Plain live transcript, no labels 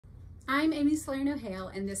I'm Amy Hale,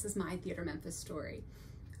 and this is my Theatre Memphis story.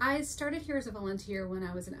 I started here as a volunteer when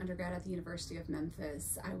I was an undergrad at the University of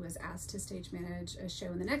Memphis. I was asked to stage manage a show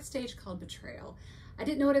in the next stage called Betrayal. I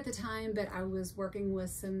didn't know it at the time, but I was working with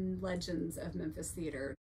some legends of Memphis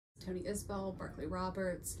theater. Tony Isbell, Barclay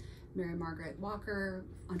Roberts, Mary Margaret Walker,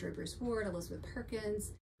 Andre Bruce Ward, Elizabeth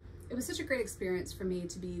Perkins. It was such a great experience for me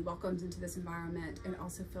to be welcomed into this environment and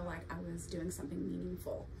also feel like I was doing something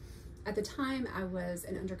meaningful. At the time, I was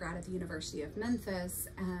an undergrad at the University of Memphis,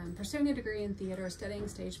 pursuing a degree in theater, studying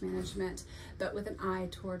stage management, but with an eye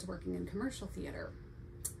towards working in commercial theater.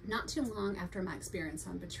 Not too long after my experience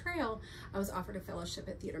on Betrayal, I was offered a fellowship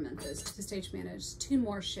at Theatre Memphis to stage manage 2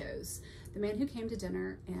 more shows, The Man Who Came to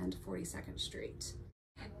Dinner and 42nd Street.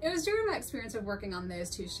 It was during my experience of working on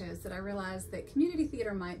those 2 shows that I realized that community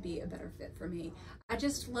theater might be a better fit for me. I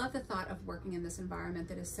just love the thought of working in this environment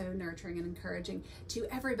that is so nurturing and encouraging to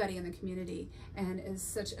everybody in the community and is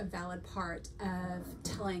such a valid part of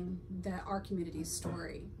telling our community's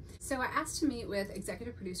story. So I asked to meet with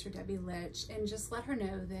executive producer Debbie Litch and just let her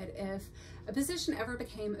know that if a position ever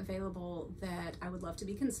became available that I would love to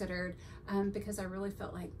be considered, because I really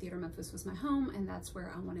felt like Theatre Memphis was my home and that's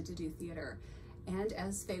where I wanted to do theater. And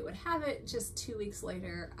as fate would have it, just 2 weeks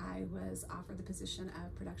later, I was offered the position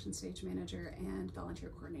of production stage manager and volunteer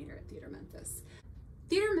coordinator at Theatre Memphis.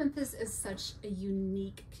 Theatre Memphis is such a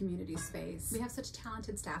unique community space. We have such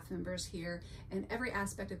talented staff members here in every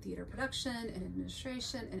aspect of theater production and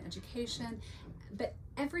administration and education, but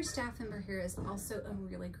every staff member here is also a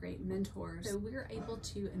really great mentor. So we're able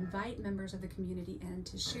to invite members of the community in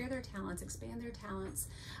to share their talents, expand their talents,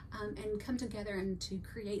 and come together and to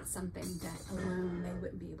create something that alone they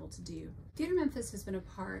wouldn't be able to do. Theatre Memphis has been a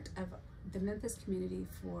part of the Memphis community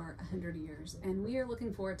for 100 years, and we are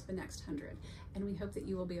looking forward to the next 100, and we hope that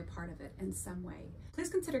you will be a part of it in some way. Please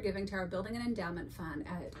consider giving to our Building and Endowment Fund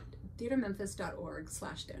at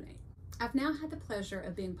theatrememphis.org/donate. I've now had the pleasure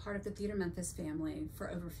of being part of the Theatre Memphis family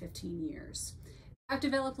for over 15 years. I've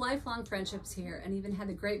developed lifelong friendships here and even had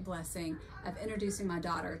the great blessing of introducing my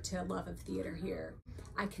daughter to a love of theater here.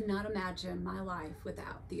 I cannot imagine my life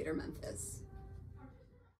without Theatre Memphis.